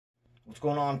What's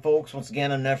going on, folks? Once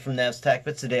again, I'm Nev from Nev's Tech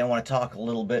Bits. Today I want to talk a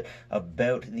little bit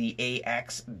about the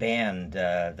AX band.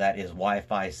 That is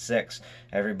Wi-Fi 6.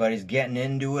 Everybody's getting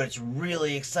into it. It's a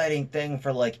really exciting thing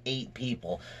for like 8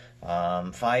 people.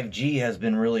 5G has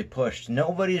been really pushed.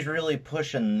 Nobody's really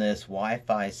pushing this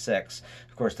Wi-Fi 6.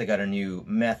 Of course, they got a new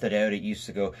method out. It used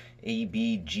to go A,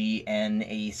 B, G, N,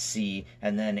 A, C,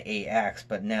 and then AX,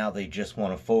 but now they just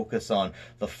want to focus on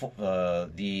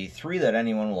the 3 that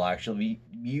anyone will actually be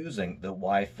using. The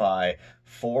Wi-Fi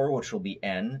 4, which will be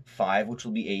N, 5, which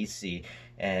will be AC,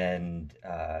 and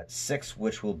 6,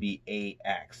 which will be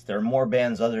AX. There are more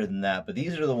bands other than that, but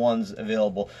these are the ones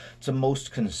available to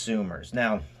most consumers.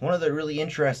 Now, one of the really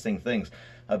interesting things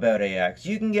about AX,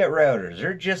 you can get routers.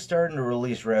 They're just starting to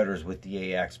release routers with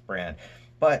the AX brand,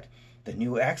 but the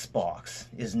new Xbox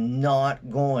is not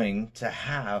going to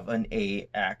have an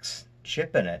AX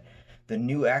chip in it. The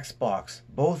new Xbox,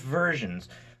 both versions,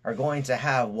 are going to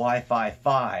have Wi-Fi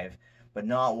 5, but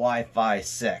not Wi-Fi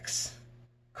 6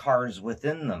 cards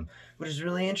within them, which is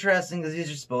really interesting because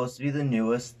these are supposed to be the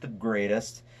newest, the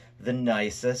greatest, the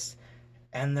nicest,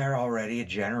 and they're already a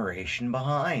generation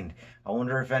behind. I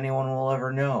wonder if anyone will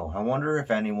ever know. I wonder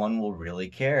if anyone will really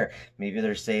care. Maybe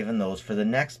they're saving those for the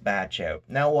next batch out.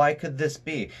 Now, why could this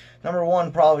be? Number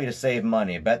one, probably to save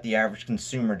money. I bet the average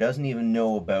consumer doesn't even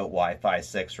know about Wi-Fi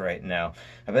 6 right now.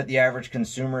 I bet the average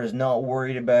consumer is not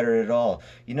worried about it at all.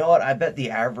 You know what? I bet the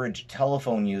average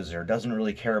telephone user doesn't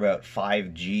really care about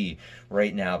 5G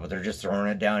right now, but they're just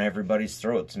throwing it down everybody's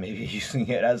throats, maybe using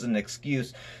it as an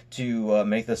excuse to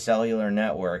make the cellular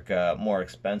network more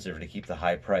expensive to keep the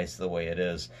high price the way it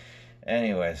is.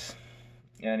 Anyways,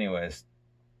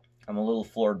 I'm a little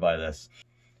floored by this.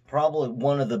 Probably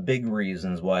one of the big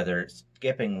reasons why they're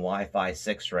skipping Wi-Fi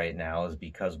 6 right now is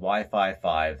because Wi-Fi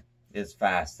 5 is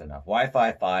fast enough.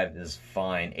 Wi-Fi 5 is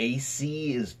fine.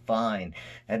 AC is fine.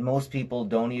 And most people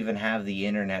don't even have the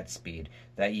internet speed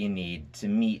that you need to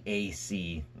meet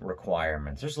AC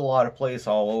requirements. There's a lot of places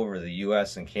all over the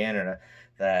US and Canada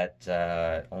that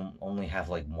only have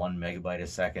like 1 megabyte a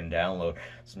second download.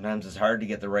 Sometimes it's hard to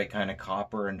get the right kind of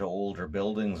copper into older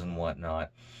buildings and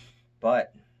whatnot.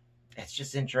 But it's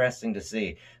just interesting to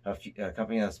see a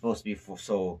company that's supposed to be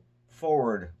so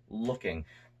forward-looking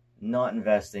not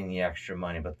investing the extra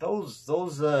money. But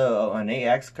an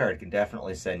AX card can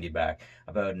definitely send you back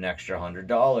about an extra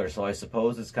 $100. So I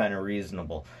suppose it's kind of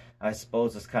reasonable. But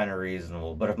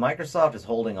if Microsoft is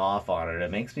holding off on it,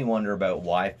 it makes me wonder about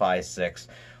Wi-Fi 6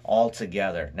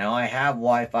 altogether. Now, I have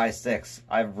Wi-Fi 6.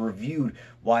 I've reviewed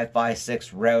Wi-Fi 6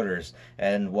 routers,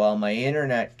 and while my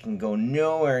internet can go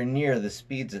nowhere near the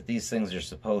speeds that these things are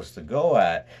supposed to go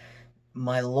at,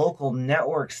 my local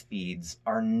network speeds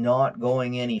are not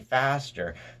going any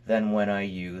faster than when I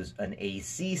use an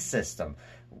AC system.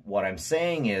 What I'm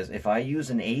saying is, if I use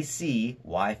an AC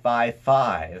Wi-Fi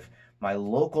 5, my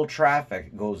local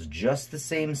traffic goes just the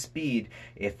same speed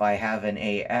if I have an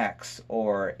AX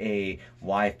or a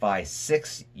Wi-Fi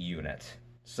 6 unit.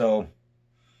 So,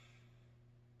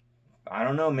 I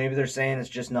don't know, maybe they're saying it's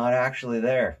just not actually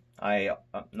there. I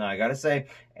gotta say,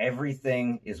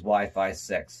 everything is Wi-Fi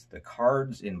 6. The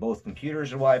cards in both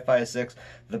computers are Wi-Fi 6.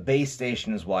 The base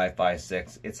station is Wi-Fi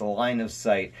 6. It's a line of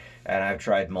sight, and I've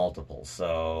tried multiple,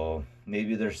 so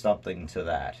maybe there's something to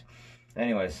that.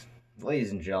 Anyways,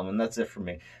 ladies and gentlemen, that's it for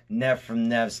me. Nev from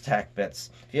Nev's Tech Bits.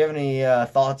 If you have any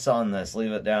thoughts on this,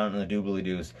 leave it down in the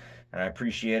doobly-doos. And I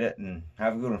appreciate it, and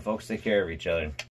have a good one, folks. Take care of each other.